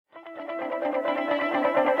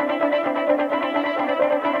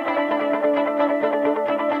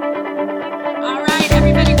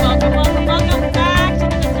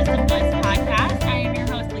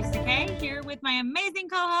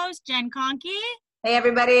and Conky. Hey,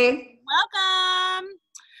 everybody. Welcome.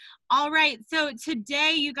 All right. So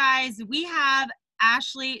today, you guys, we have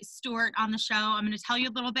Ashley Stewart on the show. I'm going to tell you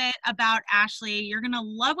a little bit about Ashley. You're going to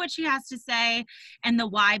love what she has to say and the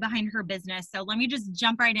why behind her business. So let me just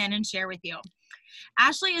jump right in and share with you.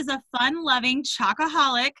 Ashley is a fun-loving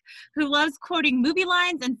chocoholic who loves quoting movie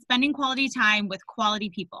lines and spending quality time with quality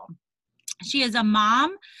people. She is a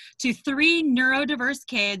mom to 3 neurodiverse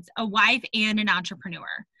kids, a wife, and an entrepreneur.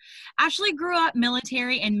 Ashley grew up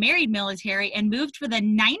military and married military and moved for the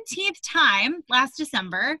 19th time last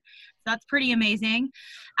December. That's pretty amazing.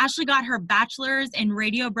 Ashley got her bachelor's in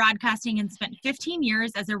radio broadcasting and spent 15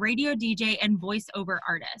 years as a radio DJ and voiceover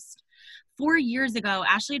artist. 4 years ago,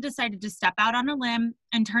 Ashley decided to step out on a limb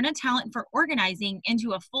and turn a talent for organizing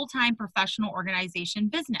into a full-time professional organization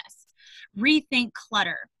business. Rethink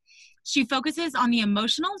Clutter. She focuses on the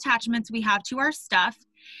emotional attachments we have to our stuff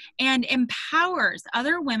and empowers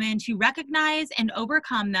other women to recognize and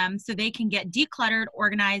overcome them so they can get decluttered,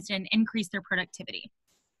 organized, and increase their productivity.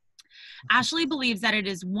 Ashley believes that it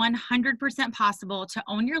is 100% possible to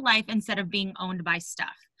own your life instead of being owned by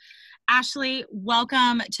stuff. Ashley,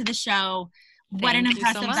 welcome to the show. What an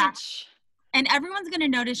impressive background. And everyone's going to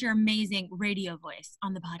notice your amazing radio voice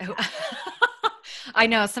on the podcast. I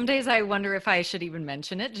know. Some days I wonder if I should even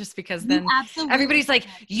mention it just because then everybody's like,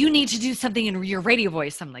 you need to do something in your radio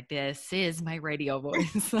voice. I'm like, this is my radio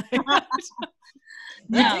voice.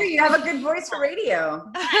 No. You have a good voice for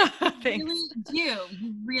radio. You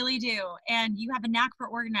really do. And you have a knack for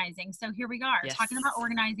organizing. So here we are talking about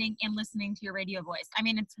organizing and listening to your radio voice. I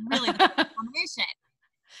mean, it's really the perfect combination.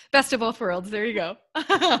 Best of both worlds. There you go.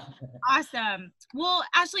 Awesome. Well,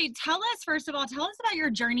 Ashley, first of all, tell us about your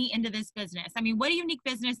journey into this business. I mean, what a unique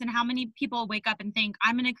business, and how many people wake up and think,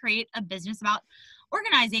 I'm going to create a business about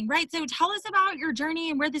organizing, right? So tell us about your journey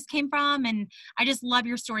and where this came from. And I just love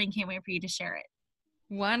your story and can't wait for you to share it.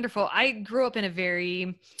 Wonderful. I grew up in a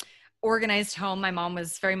very organized home. My mom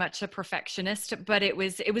was very much a perfectionist, but it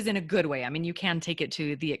was in a good way. I mean, you can take it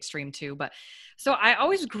to the extreme too, but so I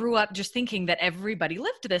always grew up just thinking that everybody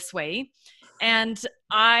lived this way. And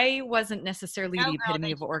I wasn't necessarily the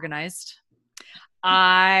epitome of organized.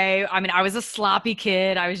 I mean, I was a sloppy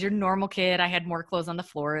kid. I was your normal kid. I had more clothes on the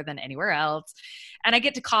floor than anywhere else. And I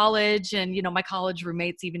get to college, and, my college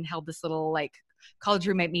roommates even held this little college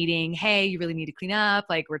roommate meeting. Hey, you really need to clean up.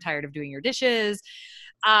 We're tired of doing your dishes.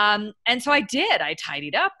 And so I did. I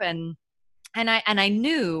tidied up and I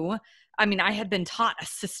knew, I had been taught a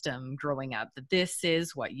system growing up that this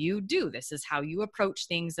is what you do. This is how you approach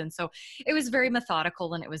things. And so it was very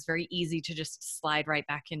methodical, and it was very easy to just slide right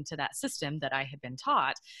back into that system that I had been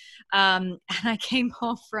taught. And I came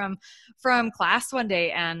home from class one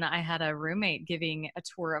day, and I had a roommate giving a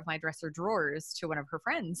tour of my dresser drawers to one of her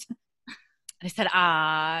friends. And I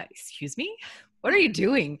said, excuse me, what are you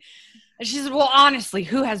doing? And she said, well, honestly,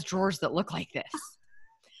 who has drawers that look like this?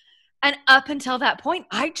 And up until that point,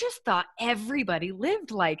 I just thought everybody lived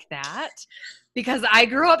like that because I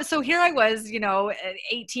grew up. So here I was, an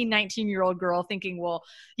 18, 19-year-old girl thinking, well,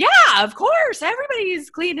 yeah, of course, everybody's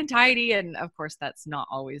clean and tidy. And of course, that's not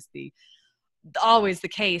always the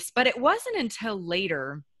case. But it wasn't until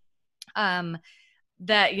later that,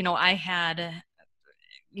 I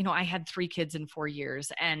had 3 kids in 4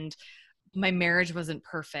 years, and my marriage wasn't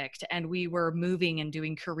perfect, and we were moving and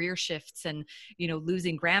doing career shifts and,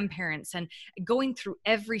 losing grandparents and going through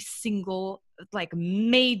every single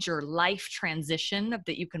major life transition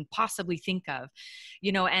that you can possibly think of,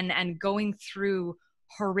 and going through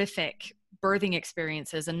horrific birthing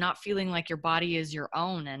experiences and not feeling like your body is your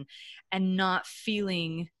own and not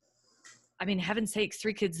feeling, heaven's sakes,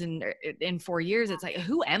 3 kids in 4 years. It's like,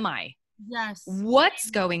 who am I? Yes.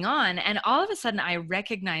 What's going on? And all of a sudden I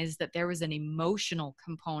recognized that there was an emotional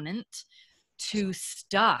component to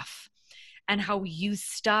stuff, and how we use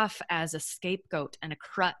stuff as a scapegoat and a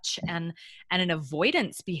crutch and an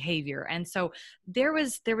avoidance behavior. And so there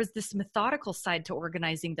was this methodical side to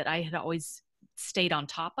organizing that I had always stayed on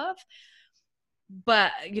top of.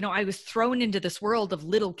 But, I was thrown into this world of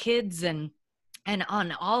little kids and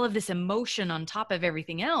on all of this emotion on top of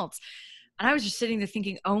everything else. And I was just sitting there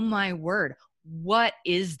thinking, oh my word, what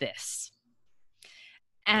is this?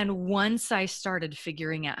 And once I started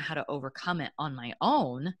figuring out how to overcome it on my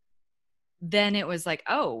own, then it was like,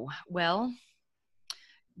 oh, well,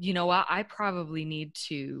 you know what? I probably need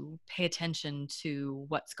to pay attention to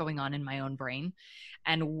what's going on in my own brain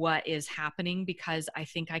and what is happening, because I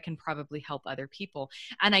think I can probably help other people.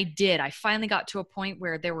 And I did. I finally got to a point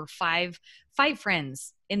where there were five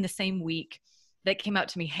friends in the same week that came out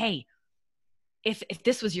to me, hey, if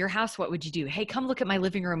this was your house, what would you do? Hey, come look at my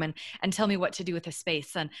living room and tell me what to do with the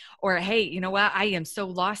space. Or, hey, you know what? I am so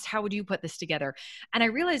lost. How would you put this together? And I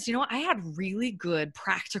realized, I had really good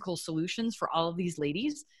practical solutions for all of these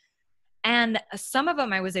ladies. And some of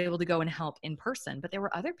them I was able to go and help in person, but there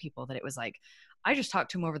were other people that it was like, I just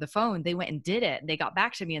talked to them over the phone. They went and did it. They got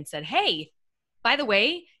back to me and said, hey, by the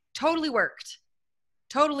way, totally worked.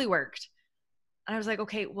 Totally worked. And I was like,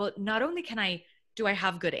 okay, well, not only do I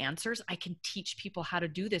have good answers, I can teach people how to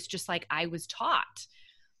do this just like I was taught.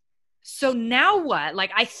 So now what?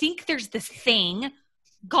 Like, I think there's this thing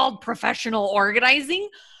called professional organizing.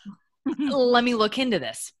 Let me look into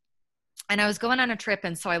this. And I was going on a trip,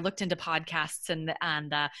 and so I looked into podcasts, and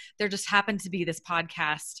there just happened to be this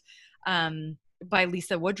podcast by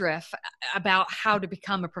Lisa Woodruff about how to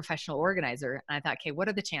become a professional organizer. And I thought, okay, what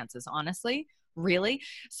are the chances? Honestly, really?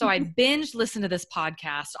 So I binge listened to this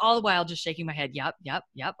podcast all the while just shaking my head. Yep.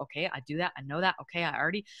 Okay, I do that. I know that.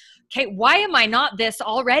 Okay, why am I not this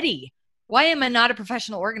already? Why am I not a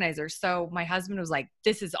professional organizer? So my husband was like,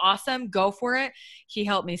 this is awesome. Go for it. He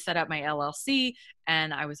helped me set up my LLC,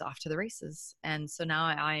 and I was off to the races. And so now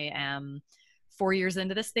I am 4 years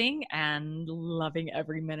into this thing and loving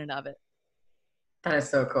every minute of it. That is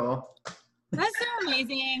so cool. That's so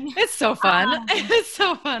amazing. It's so fun. It's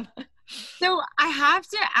so fun. So I have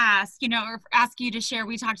to ask, or ask you to share,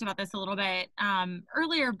 we talked about this a little bit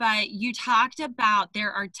earlier, but you talked about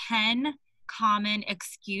there are 10 common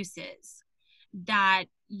excuses that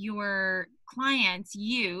your clients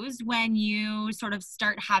use when you sort of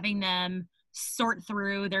start having them sort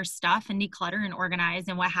through their stuff and declutter and organize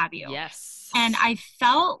and what have you. Yes. And I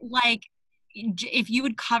felt like if you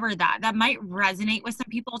would cover that might resonate with some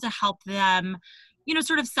people to help them,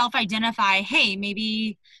 sort of self-identify, hey,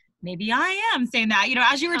 maybe I am saying that,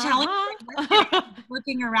 as you were telling me,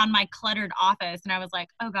 looking around my cluttered office, and I was like,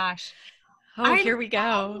 oh gosh. Here we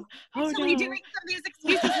go. I'm doing some of these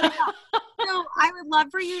excuses right now. So I would love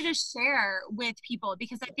for you to share with people,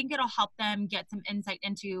 because I think it'll help them get some insight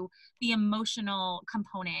into the emotional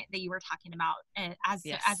component that you were talking about as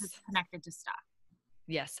it's connected to stuff.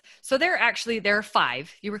 Yes. So there are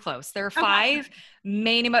 5. You were close. There are 5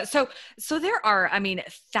 main So there are,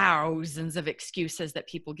 thousands of excuses that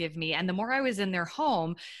people give me. And the more I was in their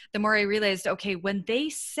home, the more I realized, okay, when they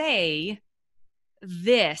say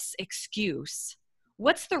this excuse,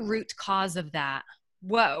 what's the root cause of that?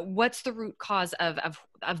 What's the root cause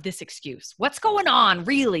of this excuse? What's going on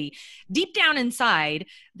really deep down inside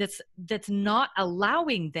that's not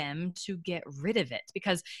allowing them to get rid of it?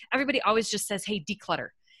 Because everybody always just says, hey, declutter,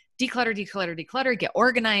 get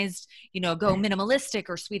organized, go minimalistic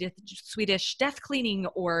or Swedish death cleaning,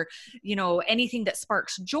 or, anything that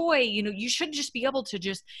sparks joy. You should just be able to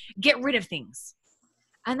just get rid of things.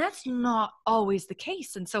 And that's not always the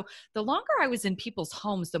case. And so the longer I was in people's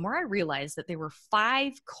homes, the more I realized that there were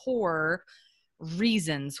 5 core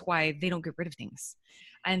reasons why they don't get rid of things.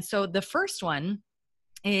 And so the first one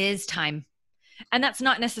is time. And that's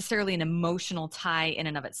not necessarily an emotional tie in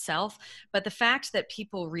and of itself, but the fact that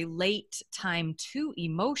people relate time to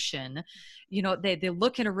emotion, they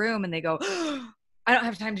look in a room and they go, oh, I don't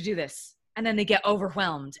have time to do this. And then they get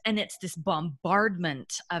overwhelmed, and it's this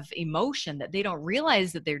bombardment of emotion that they don't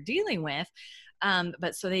realize that they're dealing with.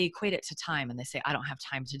 But so they equate it to time, and they say, I don't have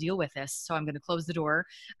time to deal with this. So I'm going to close the door,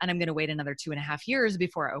 and I'm going to wait another 2.5 years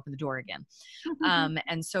before I open the door again.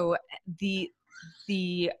 And so the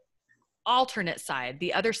alternate side,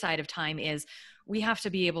 the other side of time is we have to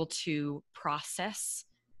be able to process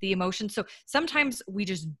the emotion. So sometimes we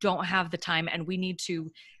just don't have the time, and we need to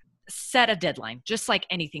set a deadline, just like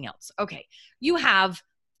anything else. Okay, you have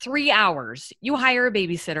 3 hours. You hire a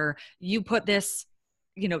babysitter. You put this,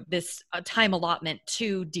 this time allotment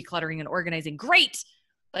to decluttering and organizing. Great.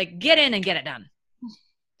 Like, get in and get it done.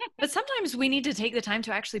 But sometimes we need to take the time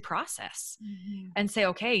to actually process and say,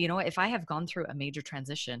 okay, if I have gone through a major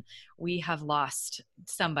transition, we have lost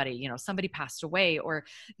somebody, somebody passed away, or,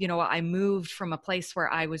 I moved from a place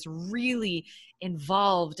where I was really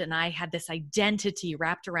involved and I had this identity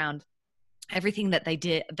wrapped around everything that I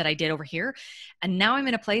did over here. And now I'm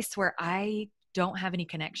in a place where I don't have any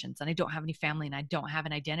connections, and I don't have any family, and I don't have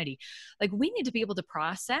an identity. Like, we need to be able to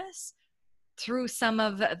process through some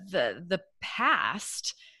of the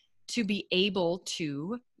past to be able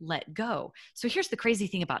to let go. So here's the crazy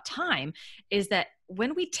thing about time is that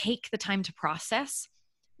when we take the time to process,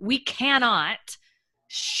 we cannot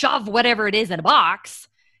shove whatever it is in a box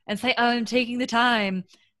and say, oh, I'm taking the time.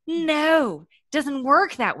 No, it doesn't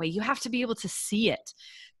work that way. You have to be able to see it,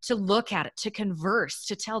 to look at it, to converse,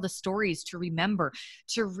 to tell the stories, to remember,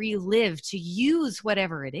 to relive, to use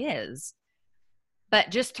whatever it is But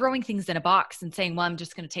just throwing things in a box and saying, well, I'm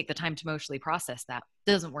just going to take the time to emotionally process that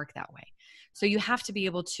doesn't work that way. So you have to be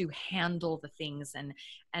able to handle the things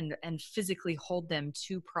and physically hold them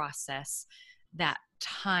to process that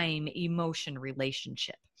time, emotion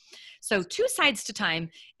relationship. So 2 sides to time.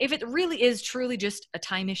 If it really is truly just a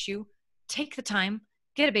time issue, take the time,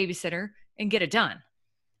 get a babysitter, and get it done.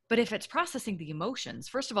 But if it's processing the emotions,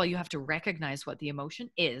 first of all, you have to recognize what the emotion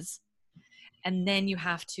is. And then you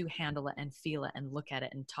have to handle it and feel it and look at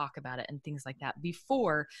it and talk about it and things like that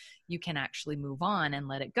before you can actually move on and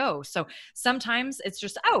let it go. So sometimes it's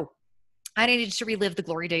just, oh, I needed to relive the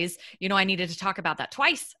glory days. You know, I needed to talk about that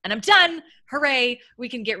twice and I'm done. Hooray. We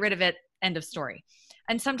can get rid of it. End of story.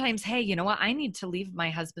 And sometimes, hey, you know what? I need to leave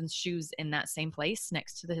my husband's shoes in that same place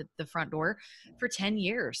next to the front door for 10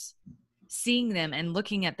 years. Seeing them and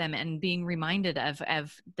looking at them and being reminded of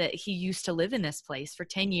that he used to live in this place for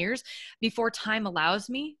 10 years before time allows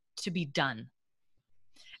me to be done.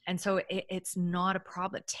 And so it's not a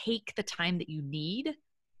problem. Take the time that you need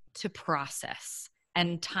to process,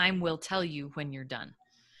 and time will tell you when you're done.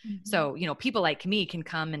 Mm-hmm. So, you know, people like me can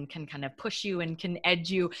come and can kind of push you and can edge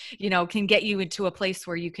you, you know, can get you into a place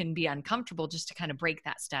where you can be uncomfortable just to kind of break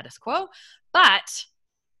that status quo. But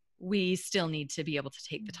we still need to be able to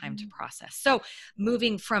take the time to process. So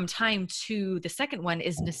moving from time to the second one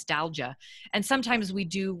is nostalgia. And sometimes we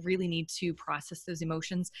do really need to process those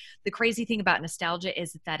emotions. The crazy thing about nostalgia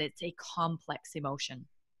is that it's a complex emotion.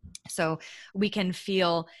 So we can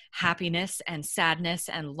feel happiness and sadness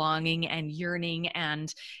and longing and yearning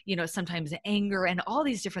and, you know, sometimes anger and all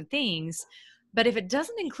these different things. But if it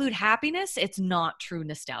doesn't include happiness, it's not true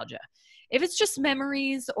nostalgia. If it's just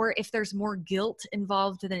memories or if there's more guilt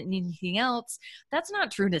involved than anything else, that's not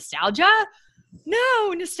true nostalgia.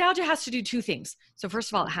 No, nostalgia has to do 2 things. So first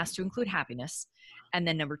of all, it has to include happiness. And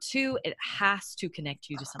then number 2, it has to connect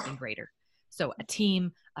you to something greater. So a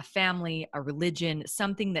team, a family, a religion,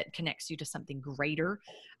 something that connects you to something greater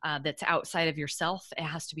that's outside of yourself. It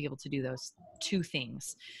has to be able to do those 2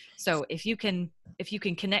 things. So if you can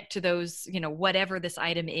connect to those, you know, whatever this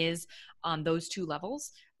item is on those 2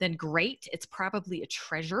 levels, then great. It's probably a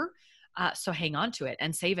treasure. So hang on to it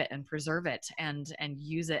and save it and preserve it and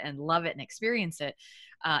use it and love it and experience it.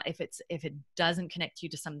 If it doesn't connect you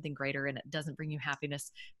to something greater and it doesn't bring you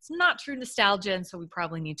happiness, it's not true nostalgia. And so we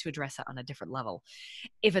probably need to address it on a different level.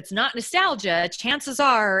 If it's not nostalgia, chances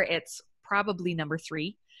are it's probably number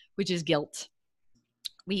 3, which is guilt.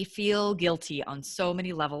 We feel guilty on so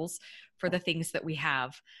many levels for the things that we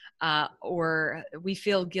have, or we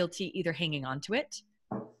feel guilty either hanging on to it.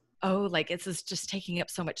 Oh, like it's just taking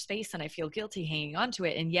up so much space and I feel guilty hanging on to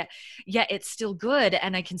it. And yet it's still good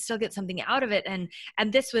and I can still get something out of it. And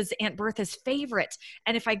this was Aunt Bertha's favorite.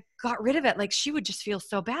 And if I got rid of it, like she would just feel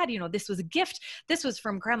so bad. You know, this was a gift. This was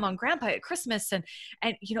from Grandma and Grandpa at Christmas. And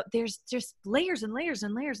you know, there's just layers and layers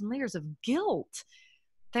and layers and layers of guilt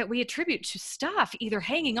that we attribute to stuff, either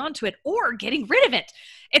hanging on to it or getting rid of it.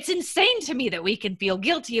 It's insane to me that we can feel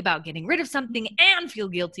guilty about getting rid of something and feel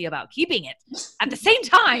guilty about keeping it at the same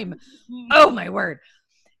time. Oh my word.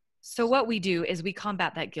 So what we do is we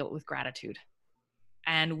combat that guilt with gratitude.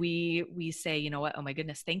 And we say, you know what? Oh my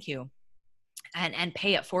goodness, thank you. And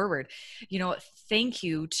pay it forward. You know, thank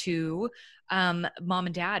you to mom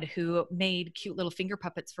and dad who made cute little finger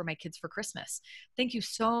puppets for my kids for Christmas. Thank you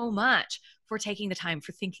so much for taking the time,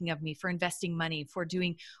 for thinking of me, for investing money, for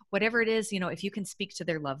doing whatever it is. You know, if you can speak to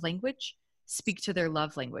their love language, speak to their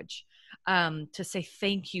love language. To say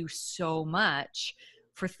thank you so much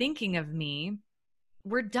for thinking of me.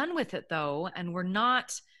 We're done with it though, and we're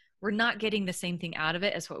not getting the same thing out of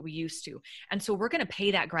it as what we used to. And so we're going to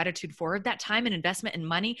pay that gratitude forward, that time and investment and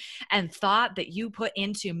money and thought that you put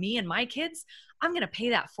into me and my kids. I'm going to pay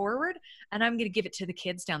that forward and I'm going to give it to the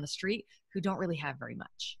kids down the street who don't really have very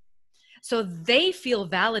much. So they feel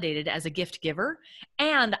validated as a gift giver.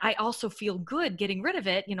 And I also feel good getting rid of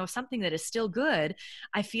it. You know, something that is still good.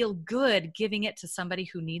 I feel good giving it to somebody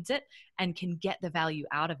who needs it and can get the value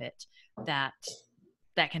out of it that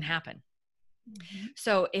can happen. Mm-hmm.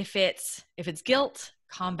 So if it's guilt,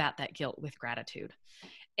 combat that guilt with gratitude.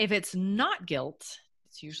 If it's not guilt,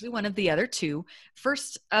 it's usually one of the other 2.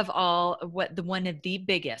 First of all, one of the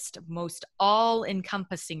biggest, most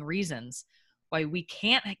all-encompassing reasons why we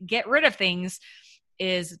can't get rid of things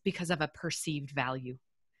is because of a perceived value.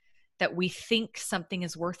 That we think something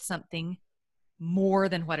is worth something more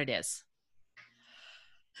than what it is.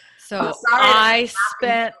 So I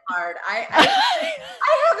spent hard. I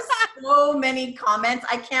have so many comments.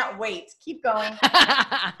 I can't wait. Keep going.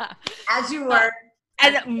 As you were.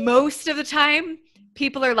 And most of the time,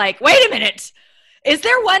 people are like, wait a minute. Is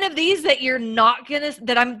there one of these that you're not gonna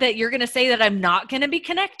that you're gonna say that I'm not gonna be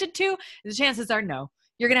connected to? The chances are no.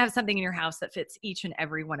 You're gonna have something in your house that fits each and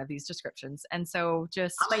every one of these descriptions. And so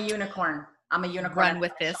just I'm a unicorn. Run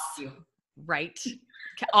with this. Right.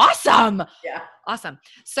 Awesome. Yeah. Awesome.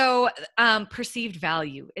 So perceived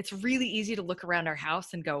value. It's really easy to look around our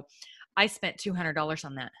house and go, I spent $200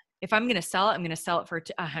 on that. If I'm going to sell it, I'm going to sell it for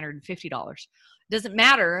 $150. It doesn't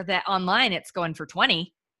matter that online it's going for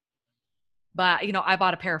 $20. But, I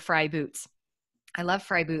bought a pair of Frye boots. I love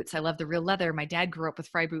Frye boots. I love the real leather. My dad grew up with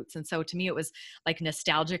Frye boots. And so to me, it was like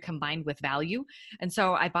nostalgia combined with value. And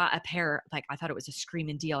so I bought a pair, like I thought it was a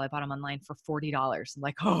screaming deal. I bought them online for $40. I'm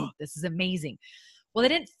like, oh, this is amazing. Well, they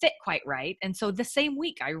didn't fit quite right. And so the same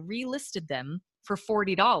week I relisted them for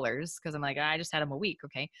 $40 because I'm like, I just had them a week.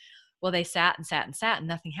 Okay. Well, they sat and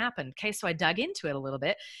nothing happened. Okay. So I dug into it a little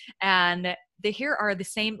bit, and here are the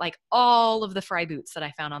same, like all of the Frye boots that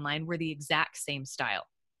I found online were the exact same style,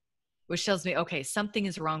 which tells me, okay, something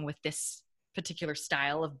is wrong with this particular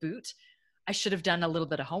style of boot. I should have done a little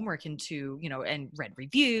bit of homework into, and read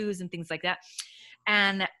reviews and things like that.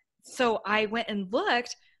 And so I went and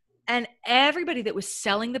looked, and everybody that was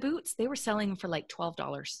selling the boots, they were selling them for like $12,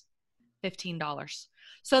 $15.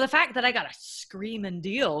 So the fact that I got a screaming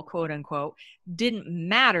deal, quote unquote, didn't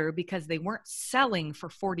matter because they weren't selling for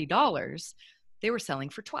 $40. They were selling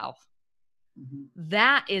for $12. Mm-hmm.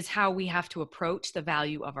 That is how we have to approach the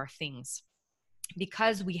value of our things,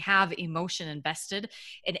 because we have emotion invested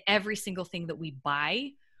in every single thing that we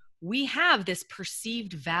buy. We have this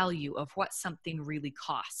perceived value of what something really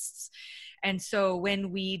costs. And so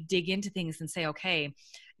when we dig into things and say, okay,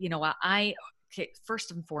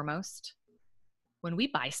 first and foremost, when we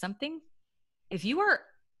buy something, if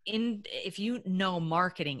you know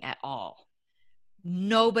marketing at all,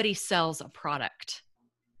 nobody sells a product.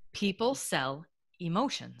 People sell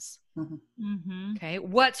emotions. Mm-hmm. Mm-hmm. Okay.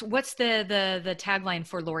 What's the tagline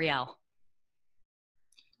for L'Oreal?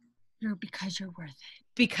 Because you're worth it.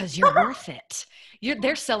 Because you're worth it.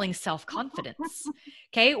 They're selling self-confidence.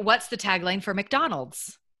 Okay. What's the tagline for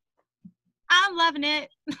McDonald's? I'm loving it.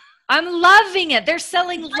 I'm loving it. They're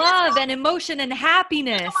selling love and emotion and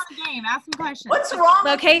happiness. Come on, game. Ask some questions. What's wrong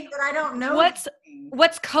with that I don't know?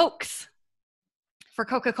 What's Coke's for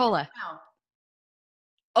Coca-Cola? Wow.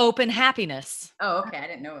 Open happiness. Oh, okay. I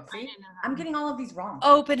didn't know. See, I'm getting all of these wrong.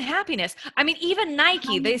 Open happiness. I mean, even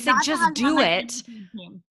Nike, they said just do it.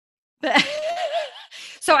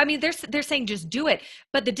 So, I mean, they're saying just do it.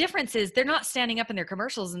 But the difference is they're not standing up in their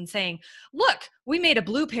commercials and saying, look, we made a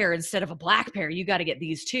blue pair instead of a black pair. You got to get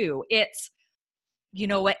these too. It's,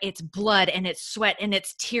 it's blood and it's sweat and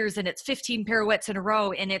it's tears and it's 15 pirouettes in a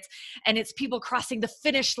row. And it's people crossing the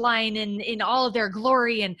finish line in all of their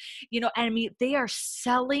glory. And, I mean, they are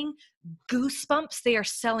selling goosebumps. They are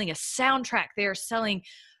selling a soundtrack. They are selling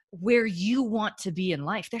where you want to be in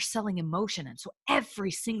life. They're selling emotion. And so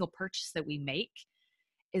every single purchase that we make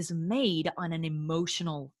is made on an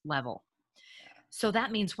emotional level. So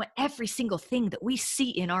that means when every single thing that we see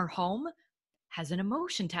in our home has an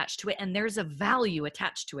emotion attached to it, and there's a value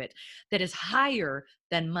attached to it that is higher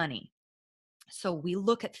than money. So we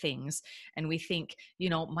look at things and we think,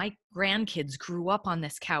 my grandkids grew up on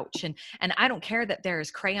this couch, and I don't care that there's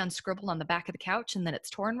crayon scribbled on the back of the couch and then it's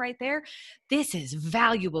torn right there. This is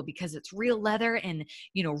valuable because it's real leather, and,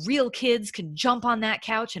 real kids can jump on that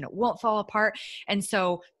couch and it won't fall apart. And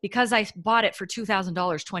so because I bought it for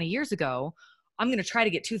 $2,000 20 years ago, I'm going to try to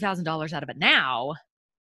get $2,000 out of it now.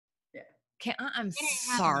 Yeah. I'm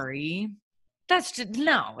sorry. That's just,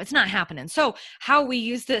 no, it's not happening. So how we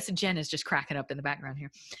use this, Jen is just cracking up in the background here.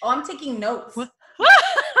 Oh, I'm taking notes.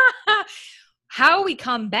 How we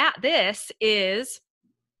combat this is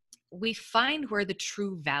we find where the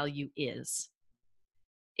true value is.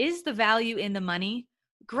 Is the value in the money?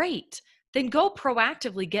 Great. Then go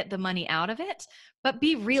proactively get the money out of it, but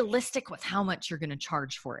be realistic with how much you're going to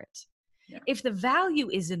charge for it. Yeah. If the value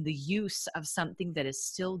is in the use of something that is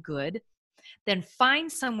still good, then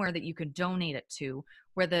find somewhere that you can donate it to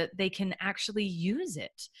where they can actually use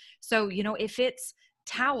it. So, if it's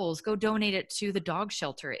towels, go donate it to the dog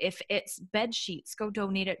shelter. If it's bed sheets, go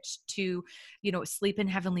donate it to, Sleep in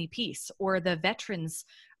Heavenly Peace or the veterans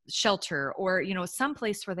shelter, or, some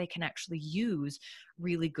place where they can actually use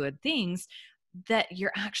really good things that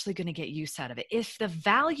you're actually going to get use out of it. If the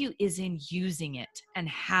value is in using it and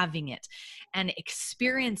having it and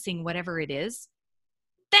experiencing whatever it is,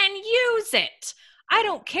 then use it. I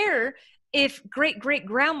don't care if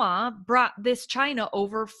great-great-grandma brought this china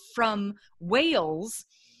over from Wales.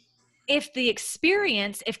 If the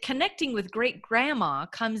experience, if connecting with great-grandma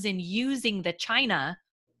comes in using the china,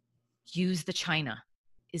 use the china.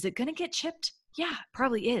 Is it going to get chipped? Yeah,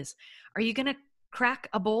 probably is. Are you going to crack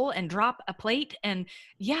a bowl and drop a plate? And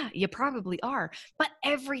yeah, you probably are. But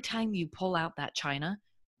every time you pull out that china,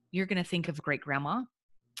 you're going to think of great grandma,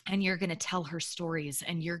 and you're going to tell her stories,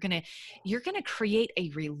 and you're going to create a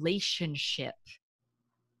relationship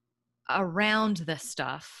around the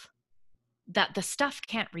stuff that the stuff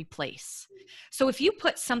can't replace. So if you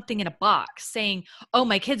put something in a box saying, oh,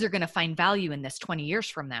 my kids are going to find value in this 20 years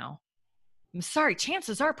from now, I'm sorry,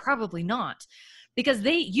 chances are probably not, because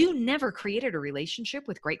you never created a relationship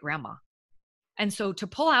with great grandma. And so to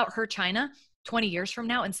pull out her china 20 years from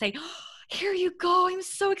now and say, oh, here you go, I'm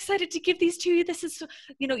so excited to give these to you. This is,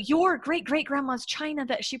 your great great grandma's china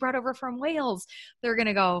that she brought over from Wales. They're going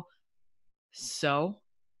to go, so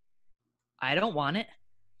I don't want it.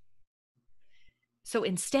 So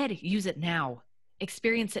instead, use it now,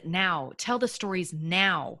 experience it now, tell the stories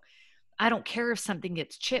now. I don't care if something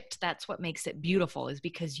gets chipped. That's what makes it beautiful, is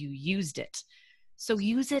because you used it. So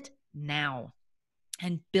use it now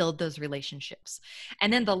and build those relationships.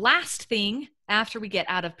 And then the last thing after we get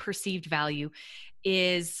out of perceived value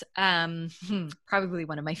is probably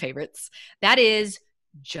one of my favorites. That is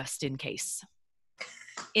just in case.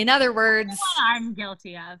 In other words, I'm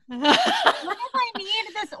guilty of. What if I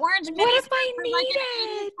need this orange mini what if I for need like an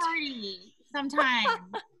it? 80 party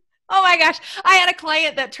sometime? Oh my gosh. I had a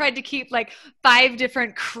client that tried to keep like 5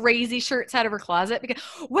 different crazy shirts out of her closet because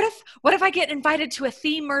what if I get invited to a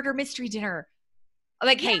theme murder mystery dinner?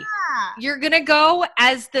 Like, hey, you're going to go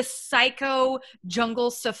as the psycho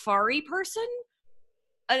jungle safari person?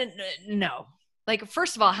 No. Like,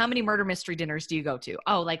 first of all, how many murder mystery dinners do you go to?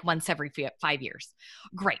 Oh, like once every 5 years.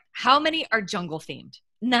 Great. How many are jungle themed?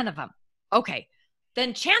 None of them. Okay.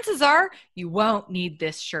 Then chances are you won't need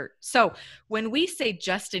this shirt. So when we say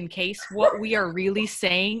just in case, what we are really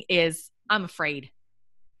saying is, I'm afraid.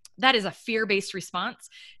 That is a fear-based response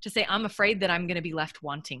to say, I'm afraid that I'm going to be left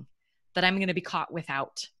wanting, that I'm going to be caught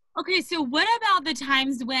without. Okay, so what about the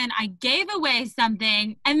times when I gave away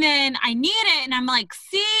something and then I need it and I'm like,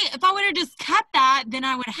 see, if I would have just kept that, then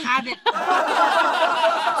I would have it.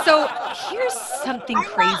 So here's something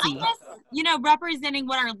crazy. I guess, representing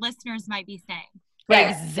what our listeners might be saying.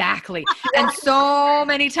 Yes. Exactly. And so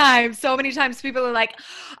many times people are like,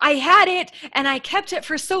 I had it and I kept it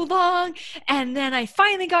for so long and then I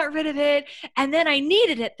finally got rid of it and then I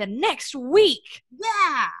needed it the next week.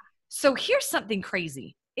 Yeah. So here's something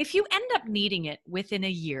crazy. If you end up needing it within a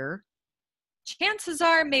year, chances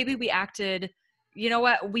are maybe we acted,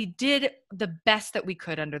 we did the best that we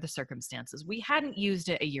could under the circumstances. We hadn't used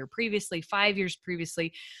it a year previously, 5 years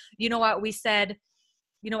previously. You know what? We said,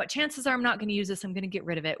 chances are I'm not going to use this. I'm going to get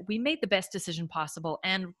rid of it. We made the best decision possible,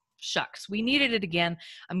 and shucks, we needed it again.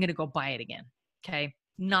 I'm going to go buy it again. Okay.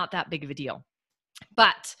 Not that big of a deal.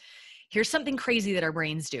 But here's something crazy that our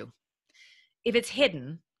brains do. If it's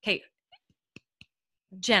hidden, okay,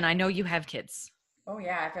 Jen, I know you have kids. Oh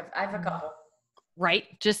yeah, I have a couple.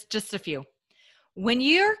 Right? Just a few. When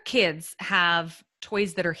your kids have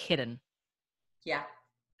toys that are hidden. Yeah.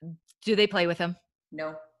 Do they play with them?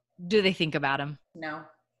 No. Do they think about them? No.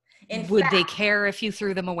 Would they care if you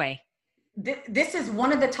threw them away? This is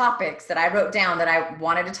one of the topics that I wrote down that I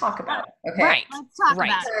wanted to talk about. Okay. Right. Let's talk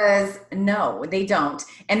about it. Because no, they don't.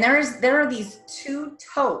 And there are these 2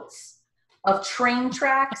 totes of train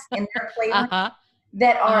tracks in their playroom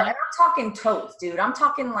that are, and I'm talking totes, dude. I'm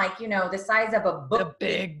talking like, the size of a book. The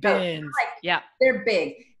big bins. Like, they're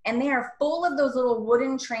big. And they are full of those little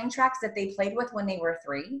wooden train tracks that they played with when they were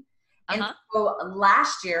 3. And so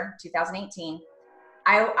last year, 2018,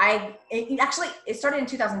 it started in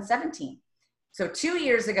 2017. So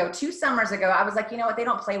 2 summers ago, I was like, you know what? They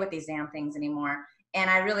don't play with these damn things anymore. And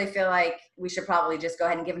I really feel like we should probably just go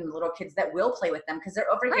ahead and give them to the little kids that will play with them, because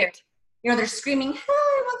they're over here. They're screaming, hey,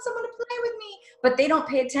 I want someone to play with me. But they don't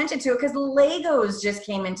pay attention to it because Legos just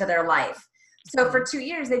came into their life. So for 2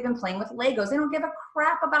 years, they've been playing with Legos. They don't give a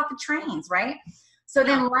crap about the trains, right? So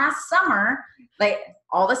then last summer, like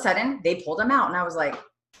all of a sudden, they pulled them out. And I was like,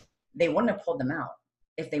 they wouldn't have pulled them out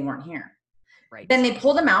if they weren't here. Right. Then they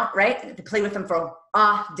pulled them out, right? To play with them for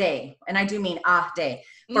a day. And I do mean a day.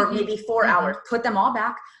 For maybe 4 hours. Put them all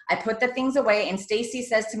back. I put the things away. And Stacy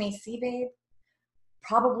says to me, see, babe,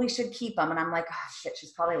 probably should keep them. And I'm like, oh, shit,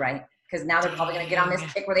 she's probably right. Because now they're probably going to get on this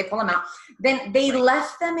kick where they pull them out. Then they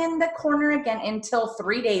left them in the corner again until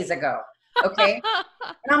 3 days ago. Okay?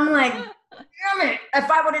 And I'm like, damn it. If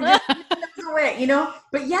I would have just given them away,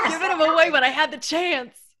 But yes. Giving them away when I had the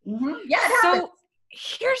chance. Mm-hmm. Yeah, it happens. So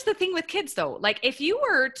here's the thing with kids, though. Like, if you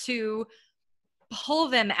were to pull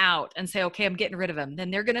them out and say, okay, I'm getting rid of them,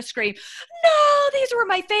 then they're going to scream, no, these were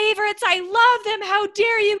my favorites. I love them. How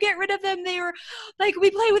dare you get rid of them? They were like,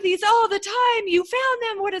 we play with these all the time. You found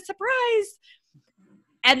them. What a surprise.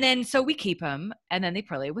 And then, so we keep them, and then they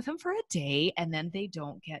play with them for a day, and then they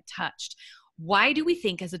don't get touched. Why do we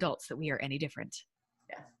think as adults that we are any different?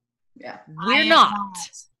 Yeah. We're not.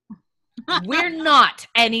 We're not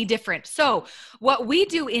any different. So what we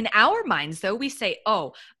do in our minds, though, we say,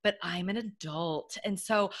 oh, but I'm an adult. And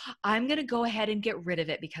so I'm going to go ahead and get rid of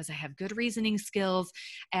it because I have good reasoning skills.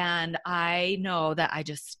 And I know that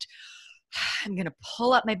I'm going to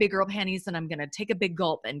pull up my big girl panties and I'm going to take a big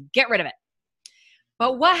gulp and get rid of it.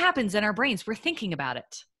 But what happens in our brains? We're thinking about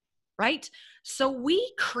it, right? So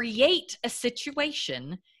we create a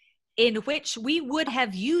situation in which we would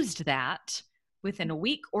have used that within a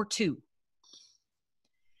week or two.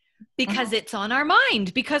 Because it's on our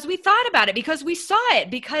mind, because we thought about it, because we saw it,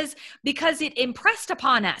 because it impressed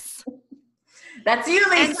upon us. That's you,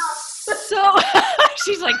 Lisa. And so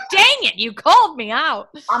she's like, dang it, you called me out.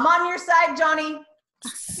 I'm on your side, Johnny.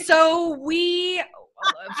 So we,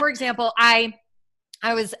 for example, I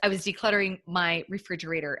was decluttering my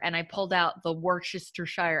refrigerator and I pulled out the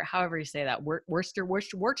Worcestershire, however you say that,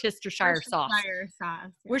 Worcestershire sauce.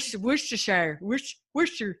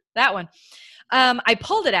 Worcester, that one. I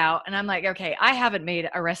pulled it out and I'm like, okay, I haven't made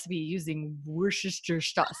a recipe using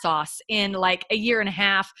Worcestershire sauce in like a year and a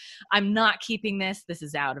half. I'm not keeping this. This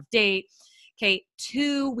is out of date. Okay.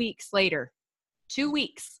 2 weeks later,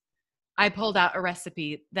 I pulled out a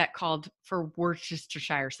recipe that called for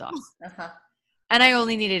Worcestershire sauce. Uh-huh. And I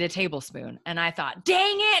only needed a tablespoon. And I thought,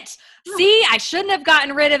 dang it. See, I shouldn't have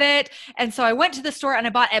gotten rid of it. And so I went to the store and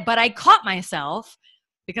I bought it, but I caught myself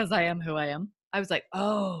because I am who I am. I was like,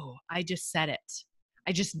 oh, I just said it.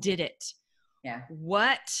 I just did it. Yeah.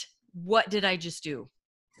 What did I just do?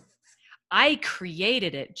 I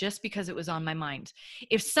created it just because it was on my mind.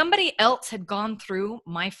 If somebody else had gone through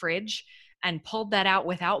my fridge and pulled that out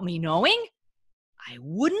without me knowing, I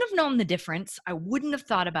wouldn't have known the difference. I wouldn't have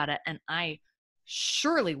thought about it. And I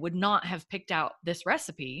surely would not have picked out this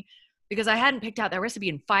recipe because I hadn't picked out that recipe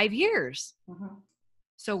in 5 years. Mm-hmm.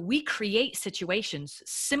 So we create situations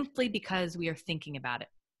simply because we are thinking about it,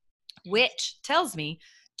 which tells me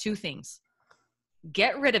 2 things.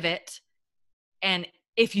 Get rid of it. And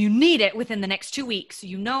if you need it within the next 2 weeks,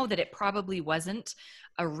 you know that it probably wasn't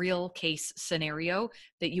a real case scenario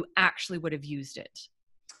that you actually would have used it.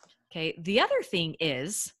 Okay. The other thing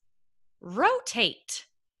is rotate.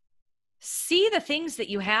 See the things that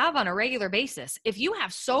you have on a regular basis. If you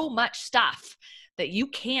have so much stuff that you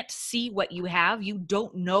can't see what you have, you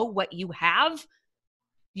don't know what you have,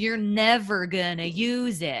 you're never gonna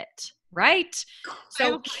use it, right?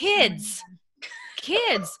 So kids,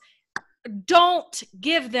 don't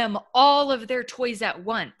give them all of their toys at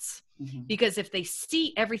once, because if they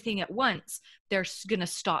see everything at once, they're gonna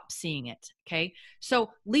stop seeing it, okay?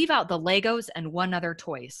 So leave out the Legos and one other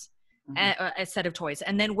toys. A set of toys.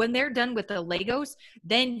 And then when they're done with the Legos,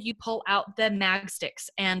 then you pull out the mag sticks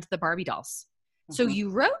and the Barbie dolls. So you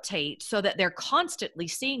rotate so that they're constantly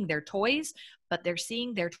seeing their toys, but they're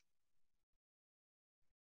seeing their.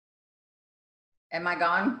 Am I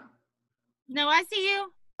gone? No, I see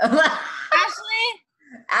you. Ashley,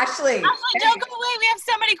 don't go away. We have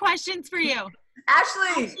so many questions for you.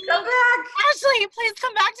 Ashley, come back. Ashley, please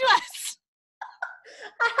come back to us.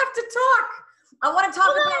 I have to talk. I want to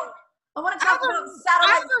talk about satellite.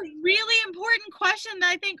 I have a really important question that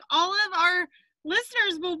I think all of our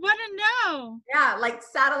listeners will want to know. Yeah, like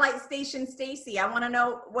satellite station Stacy. I want to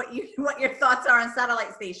know what your thoughts are on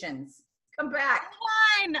satellite stations. Come back.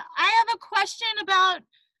 Fine. I have a question about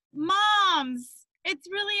moms. It's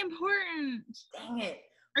really important. Dang it.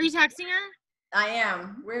 Are you texting her? I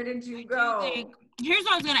am. Where did you go? Here's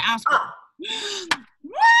what I was going to ask her.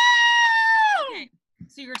 Okay.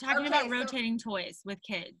 So you're talking about rotating toys with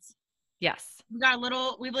kids. Yes. We got a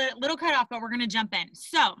little cut off, but we're going to jump in.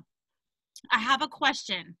 So I have a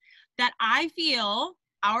question that I feel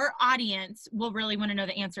our audience will really want to know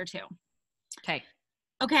the answer to.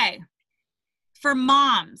 Okay. For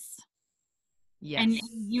moms. Yes. And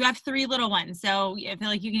you have 3 little ones, so I feel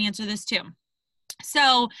like you can answer this too.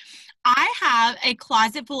 So I have a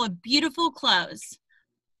closet full of beautiful clothes,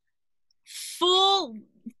 full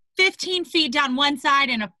 15 feet down one side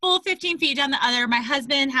and a full 15 feet down the other. My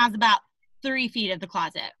husband has about 3 feet of the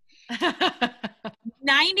closet.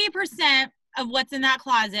 90% of what's in that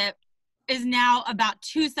closet is now about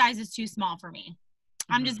 2 sizes too small for me.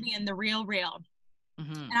 I'm just being the real.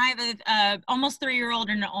 And I have a almost 3-year-old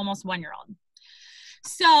and an almost 1-year-old.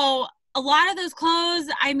 So a lot of those clothes,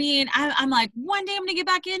 I mean, I'm like, one day I'm gonna get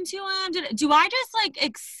back into them. Do I just like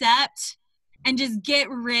accept and just get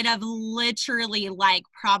rid of literally like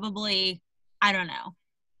probably, I don't know,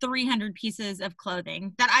 300 pieces of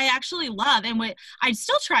clothing that I actually love, and I'd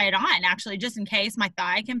still try it on actually, just in case my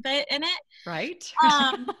thigh can fit in it. Right.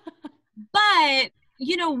 But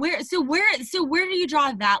you know, where do you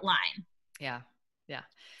draw that line? Yeah. Yeah.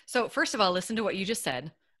 So first of all, listen to what you just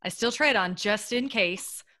said. I still try it on just in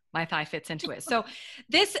case my thigh fits into it. So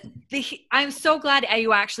I'm so glad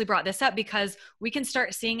you actually brought this up, because we can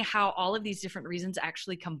start seeing how all of these different reasons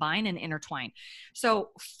actually combine and intertwine. So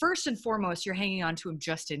first and foremost, you're hanging on to them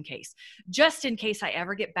just in case I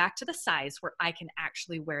ever get back to the size where I can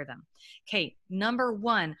actually wear them. Okay. Number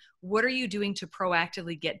one, what are you doing to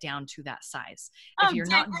proactively get down to that size? If you're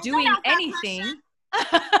not doing anything,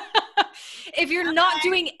 if you're not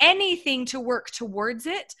doing anything to work towards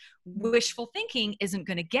it, wishful thinking isn't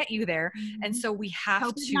going to get you there. And so we have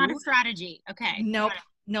Hope to. is not a strategy. Okay.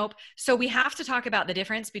 Nope. So we have to talk about the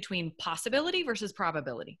difference between possibility versus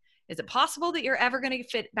probability. Is it possible that you're ever going to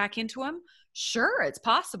fit back into them? Sure, it's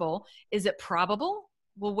possible. Is it probable?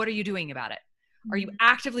 Well, what are you doing about it? Are you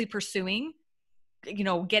actively pursuing,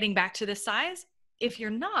 getting back to this size? If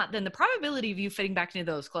you're not, then the probability of you fitting back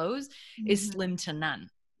into those clothes is slim to none.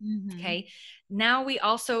 Okay. Now we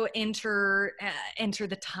also enter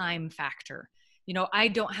the time factor. I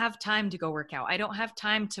don't have time to go work out. I don't have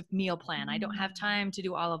time to meal plan. I don't have time to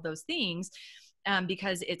do all of those things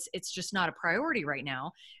because it's just not a priority right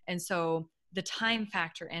now. And so the time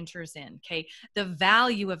factor enters in. Okay. The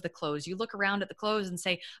value of the clothes. You look around at the clothes and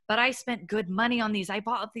say, but I spent good money on these. I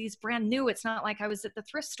bought these brand new. It's not like I was at the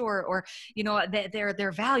thrift store, or,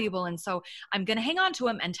 they're valuable. And so I'm going to hang on to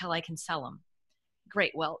them until I can sell them.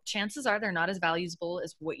 Great. Well, chances are they're not as valuable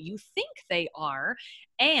as what you think they are.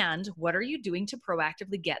 And what are you doing to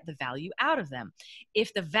proactively get the value out of them?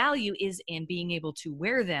 If the value is in being able to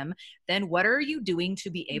wear them, then what are you doing to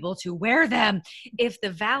be able to wear them? If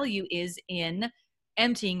the value is in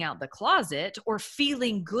emptying out the closet or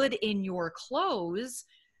feeling good in your clothes,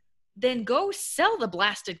 then go sell the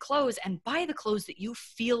blasted clothes and buy the clothes that you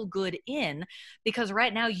feel good in, because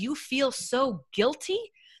right now you feel so guilty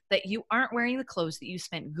that you aren't wearing the clothes that you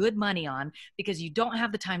spent good money on because you don't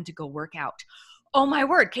have the time to go work out. Oh my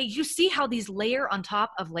word. Okay. You see how these layer on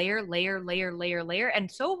top of layer.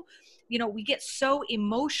 And so, we get so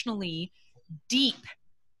emotionally deep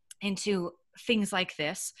into things like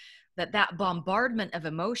this, that bombardment of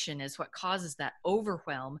emotion is what causes that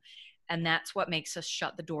overwhelm. And that's what makes us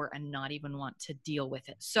shut the door and not even want to deal with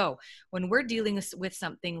it. So when we're dealing with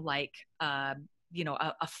something like, a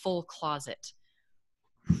full closet,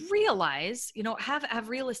 realize, have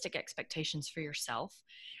realistic expectations for yourself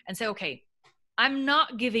and say, okay, I'm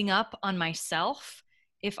not giving up on myself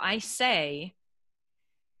if I say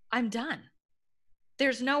I'm done.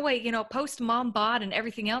 There's no way, post mom bod and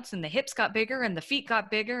everything else, and the hips got bigger and the feet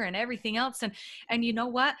got bigger and everything else. And you know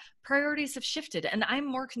what? Priorities have shifted. And I'm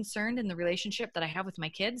more concerned in the relationship that I have with my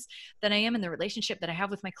kids than I am in the relationship that I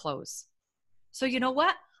have with my clothes. So you know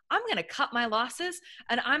what? I'm going to cut my losses,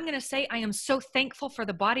 and I'm going to say I am so thankful for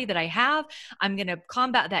the body that I have. I'm going to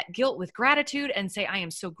combat that guilt with gratitude and say I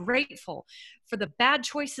am so grateful for the bad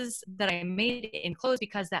choices that I made in clothes,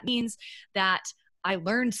 because that means that I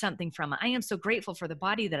learned something from it. I am so grateful for the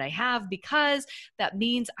body that I have because that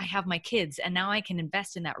means I have my kids, and now I can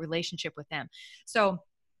invest in that relationship with them. So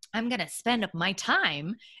I'm going to spend my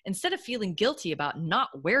time, instead of feeling guilty about not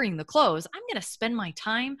wearing the clothes, I'm going to spend my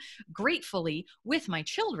time gratefully with my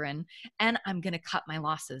children, and I'm going to cut my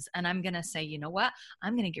losses. And I'm going to say, you know what?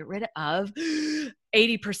 I'm going to get rid of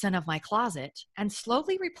 80% of my closet and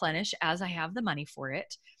slowly replenish as I have the money for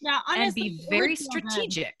it. Yeah, honestly, and be very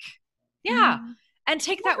strategic. Yeah. And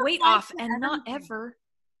take that weight off and not ever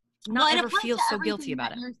feel so guilty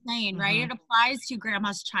about it. You're saying, right? It applies to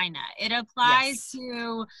grandma's china. It applies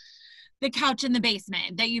to the couch in the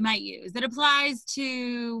basement that you might use. It applies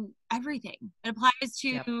to everything. It applies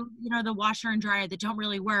to, the washer and dryer that don't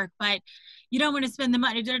really work, but you don't want to spend the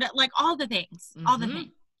money, like all the things, all the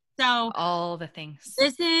things. So all the things.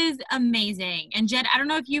 This is amazing. And Jen, I don't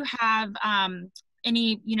know if you have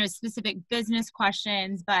any, specific business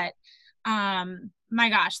questions, but my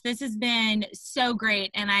gosh, this has been so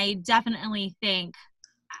great. And I definitely think,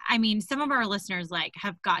 some of our listeners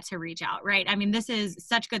have got to reach out, right? This is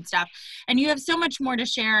such good stuff, and you have so much more to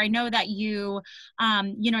share. I know that you,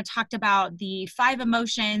 talked about the 5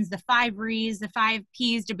 emotions, the 5 R's, the 5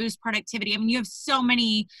 P's to boost productivity. You have so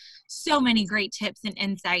many great tips and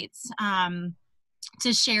insights,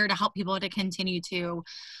 to share to help people to continue to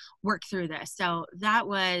work through this. So that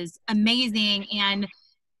was amazing. And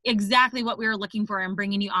exactly what we were looking for and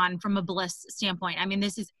bringing you on from a bliss standpoint. I mean,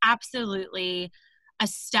 this is absolutely a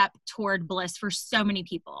step toward bliss for so many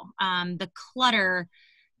people. The clutter,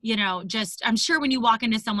 you know, just, I'm sure when you walk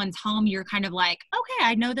into someone's home, you're kind of like, okay,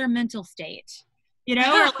 I know their mental state, you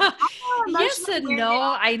know, or like, oh, Yes and emotionally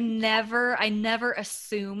no. I never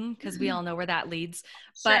assume, because we all know where that leads.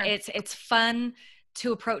 But Sure. it's fun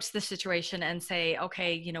to approach the situation and say,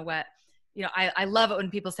 okay, you know what? You know, I love it when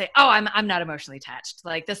people say, oh, I'm not emotionally attached.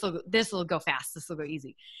 Like this will go fast. This will go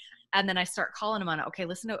easy. And then I start calling them on it. Okay,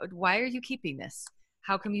 listen, why are you keeping this?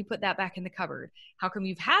 How come you put that back in the cupboard? How come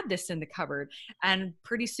you've had this in the cupboard? And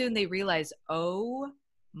pretty soon they realize, oh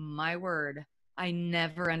my word, I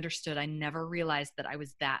never understood. I never realized that I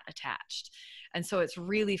was that attached. And so it's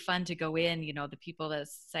really fun to go in, you know, the people that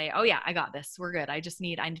say, oh yeah, I got this. We're good. I just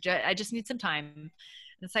need some time. And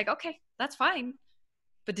it's like, okay, that's fine.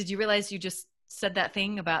 But did you realize you just said that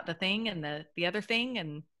thing about the thing and the other thing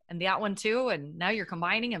and that one too? And now you're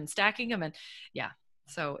combining them, stacking them. And yeah,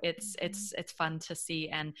 so it's fun to see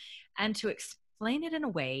and to explain it in a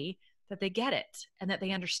way that they get it and that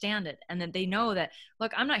they understand it and that they know that,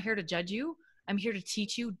 look, I'm not here to judge you. I'm here to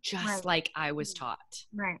teach you just like I was taught.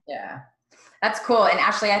 Right. Yeah. That's cool. And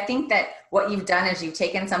Ashley, I think that what you've done is you've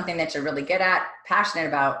taken something that you're really good at, passionate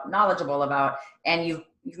about, knowledgeable about, and you've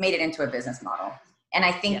made it into a business model. And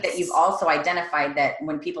I think that you've also identified that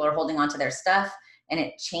when people are holding on to their stuff and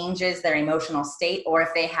it changes their emotional state, or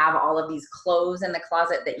if they have all of these clothes in the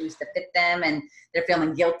closet that used to fit them and they're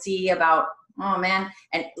feeling guilty about, oh man,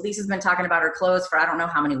 and Lisa's been talking about her clothes for I don't know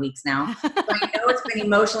how many weeks now. So I know it's been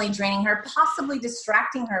emotionally draining her, possibly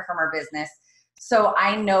distracting her from her business. So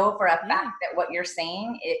I know for a fact that what you're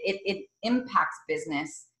saying, it impacts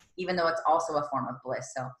business, even though it's also a form of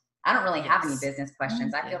bliss. So I don't really have any business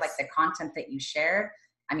questions. I feel like the content that you shared,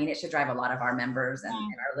 I mean, it should drive a lot of our members and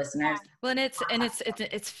our listeners. Well, and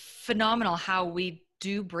it's phenomenal how we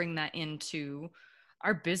do bring that into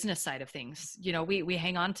our business side of things. You know, we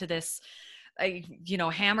hang on to this, you know,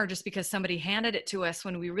 hammer just because somebody handed it to us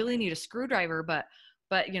when we really need a screwdriver. But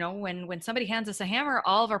you know, when somebody hands us a hammer,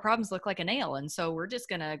 all of our problems look like a nail. And so we're just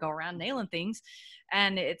going to go around nailing things.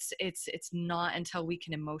 And it's not until we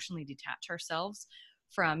can emotionally detach ourselves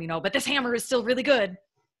from, you know, but this hammer is still really good.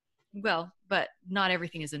 Well, but not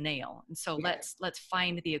everything is a nail. And so let's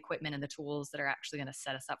find the equipment and the tools that are actually going to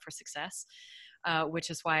set us up for success, which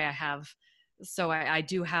is why I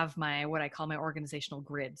do have my, what I call my organizational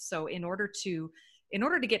grid. So in order to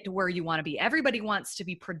get to where you want to be, everybody wants to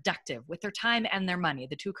be productive with their time and their money,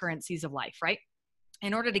 the two currencies of life, right?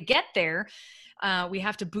 In order to get there, we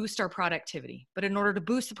have to boost our productivity. But in order to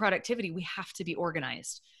boost the productivity, we have to be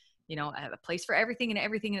organized. You know, a place for everything and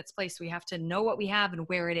everything in its place. We have to know what we have and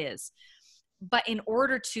where it is. But in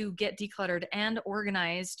order to get decluttered and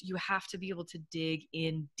organized, you have to be able to dig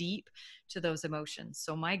in deep to those emotions.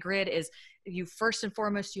 So my grid is, you first and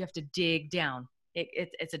foremost, you have to dig down.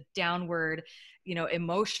 It's a downward, you know,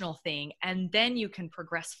 emotional thing. And then you can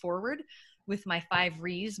progress forward with my 5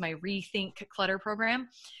 Re's, my Rethink Clutter program.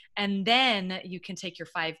 And then you can take your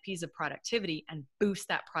 5 P's of productivity and boost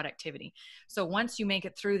that productivity. So once you make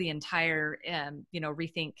it through the entire, you know,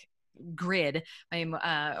 Rethink grid,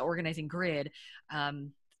 my organizing grid,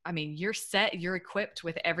 I mean, you're set, you're equipped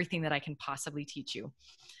with everything that I can possibly teach you.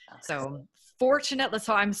 So fortunately,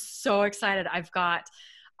 so I'm so excited. I've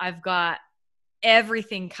got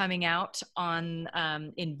everything coming out on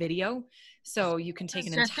in video, so you can take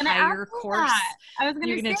an entire course. You're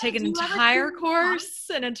going to take an entire course.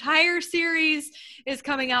 An entire series is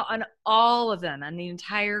coming out on all of them, and the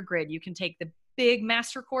entire grid. You can take the big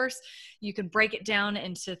master course. You can break it down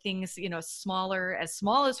into things, you know, as small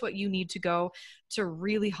as what you need to go to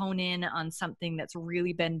really hone in on something that's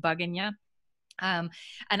really been bugging you. And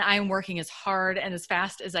I'm working as hard and as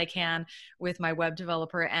fast as I can with my web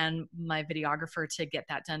developer and my videographer to get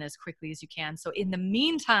that done as quickly as you can. So in the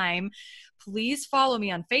meantime, please follow me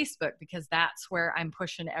on Facebook, because that's where I'm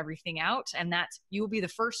pushing everything out. And you will be the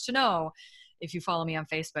first to know if you follow me on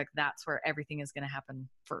Facebook. That's where everything is going to happen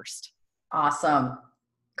first. Awesome.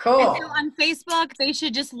 Cool. And so on Facebook, they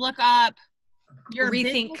should just look up your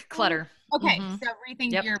Rethink Clutter. Okay. So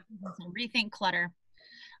Rethink Clutter.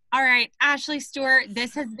 All right, Ashley Stewart,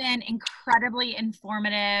 this has been incredibly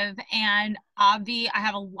informative, and Obvi, I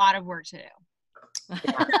have a lot of work to do.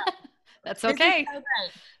 That's okay.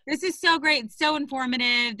 This is so great, so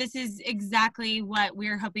informative. This is exactly what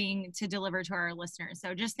we're hoping to deliver to our listeners.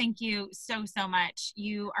 So just thank you so much.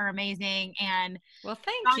 You are amazing, and well,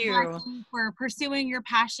 thank you for pursuing your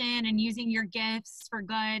passion and using your gifts for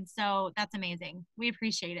good. So that's amazing. We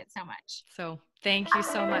appreciate it so much. So Thank you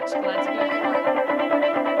so much. Glad to be here.